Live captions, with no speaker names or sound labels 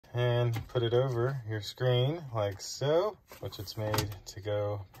and put it over your screen like so, which it's made to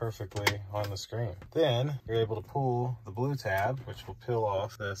go perfectly on the screen. Then you're able to pull the blue tab, which will peel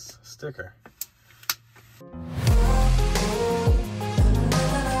off this sticker.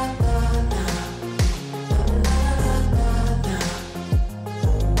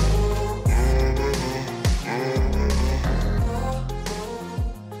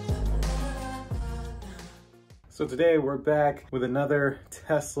 So today we're back with another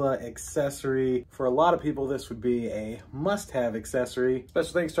Tesla accessory. For a lot of people, this would be a must-have accessory.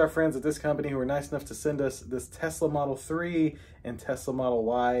 Special thanks to our friends at this company who were nice enough to send us this Tesla Model 3 and Tesla Model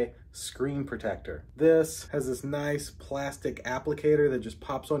Y screen protector. This has this nice plastic applicator that just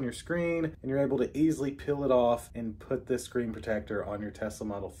pops on your screen, and you're able to easily peel it off and put this screen protector on your Tesla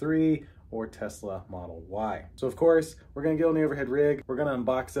Model 3 or Tesla Model Y. So of course, we're gonna get on the overhead rig. We're gonna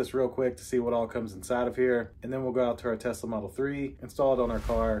unbox this real quick to see what all comes inside of here. And then we'll go out to our Tesla Model 3, install it on our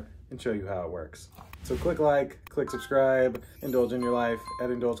car, and show you how it works. So click like, click subscribe, indulge in your life at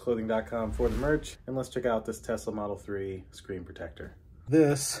indulgeclothing.com for the merch. And let's check out this Tesla Model 3 screen protector.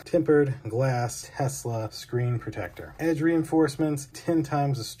 This tempered glass Tesla screen protector. Edge reinforcements, 10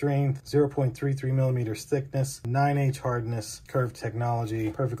 times the strength, 0.33 millimeters thickness, 9H hardness, curved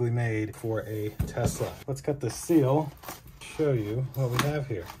technology, perfectly made for a Tesla. Let's cut this seal, show you what we have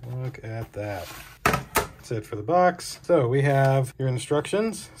here. Look at that. That's it for the box. So we have your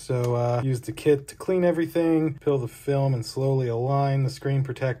instructions. So use the kit to clean everything, peel the film and slowly align the screen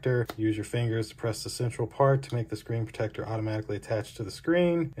protector. Use your fingers to press the central part to make the screen protector automatically attach to the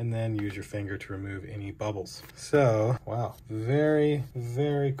screen, and then use your finger to remove any bubbles. So, wow, very,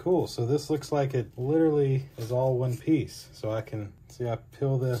 very cool. So this looks like it literally is all one piece. So I can see I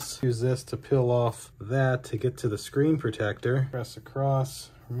peel this, use this to peel off that to get to the screen protector. Press across,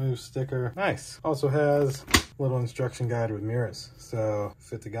 remove sticker. Nice. Also has a little instruction guide with mirrors. So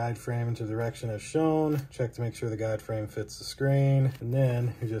fit the guide frame into the direction as shown. Check to make sure the guide frame fits the screen. And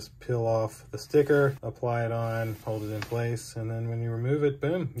then you just peel off the sticker, apply it on, hold it in place. And then when you remove it,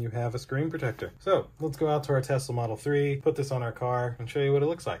 boom, you have a screen protector. So let's go out to our Tesla Model 3, put this on our car and show you what it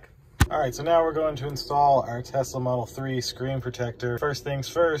looks like. All right, so now we're going to install our Tesla Model 3 screen protector. First things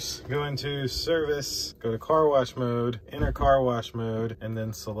first, go into service, go to car wash mode, enter car wash mode, and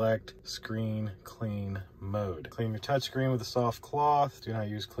then select screen clean mode. Clean your touchscreen with a soft cloth. Do not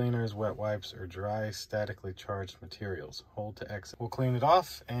use cleaners, wet wipes, or dry statically charged materials. Hold to exit. We'll clean it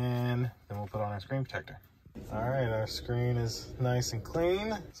off and then we'll put on our screen protector. All right, our screen is nice and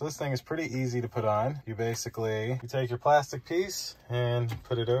clean. So this thing is pretty easy to put on. You take your plastic piece and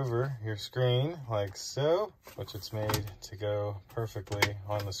put it over your screen like so, which it's made to go perfectly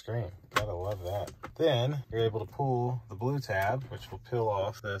on the screen. Gotta love that. Then you're able to pull the blue tab, which will peel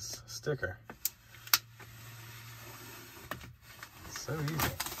off this sticker. So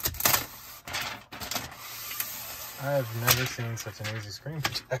easy. I've never seen such an easy screen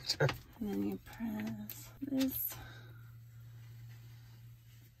protector. And then you press this.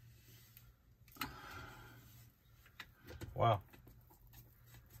 Wow.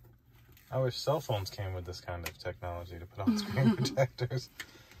 I wish cell phones came with this kind of technology to put on screen protectors.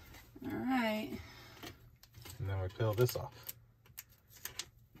 All right. And then we peel this off.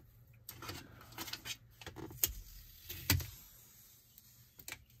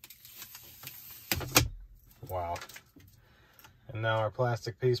 Wow. And now our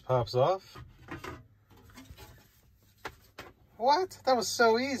plastic piece pops off. What? That was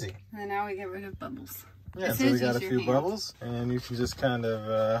so easy. And now we get rid of bubbles. Yeah, so we got a few bubbles, and you can just kind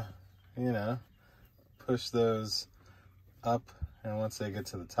of, you know, push those up, and once they get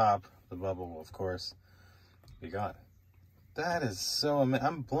to the top, the bubble will, of course, be gone. That is so amazing.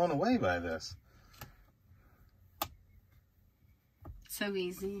 I'm blown away by this. So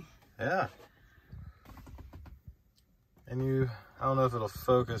easy. Yeah. And I don't know if it'll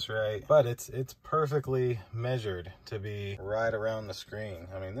focus right, but it's perfectly measured to be right around the screen.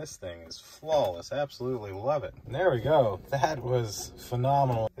 I mean, this thing is flawless. Absolutely love it. And there we go. That was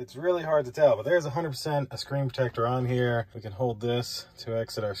phenomenal. It's really hard to tell, but there's 100% a screen protector on here. We can hold this to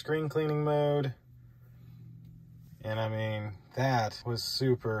exit our screen cleaning mode. And I mean, that was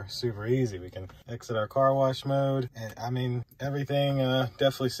super, super easy. We can exit our car wash mode. And I mean, everything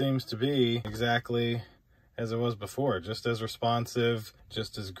definitely seems to be exactly as it was before, just as responsive,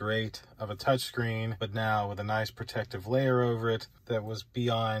 just as great of a touchscreen, but now with a nice protective layer over it that was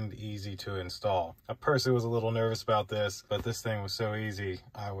beyond easy to install. I personally was a little nervous about this, but this thing was so easy.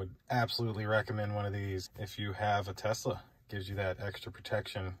 I would absolutely recommend one of these if you have a Tesla. It gives you that extra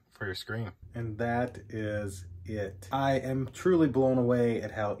protection for your screen. And that is it. I am truly blown away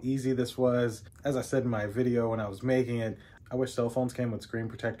at how easy this was. As I said in my video when I was making it, I wish cell phones came with screen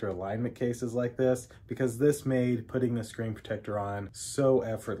protector alignment cases like this, because this made putting the screen protector on so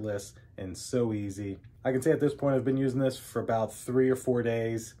effortless and so easy. I can say at this point I've been using this for about 3 or 4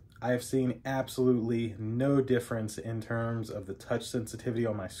 days. I have seen absolutely no difference in terms of the touch sensitivity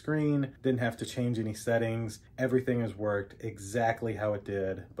on my screen. Didn't have to change any settings. Everything has worked exactly how it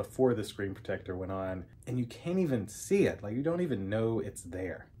did before the screen protector went on. And you can't even see it. Like, you don't even know it's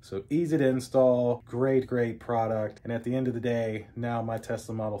there. So easy to install, great product. And at the end of the day, now my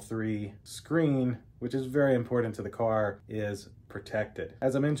Tesla Model 3 screen, which is very important to the car, is protected.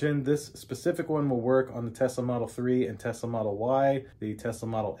 As I mentioned, this specific one will work on the Tesla Model 3 and Tesla Model Y. The Tesla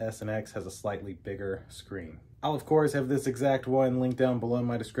Model S and X has a slightly bigger screen. I'll of course have this exact one linked down below in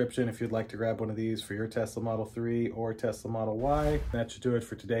my description if you'd like to grab one of these for your Tesla Model 3 or Tesla Model Y. That should do it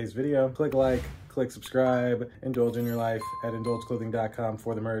for today's video. Click like, click subscribe, indulge in your life at indulgeclothing.com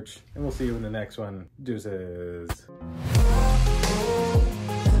for the merch, and we'll see you in the next one. Deuces.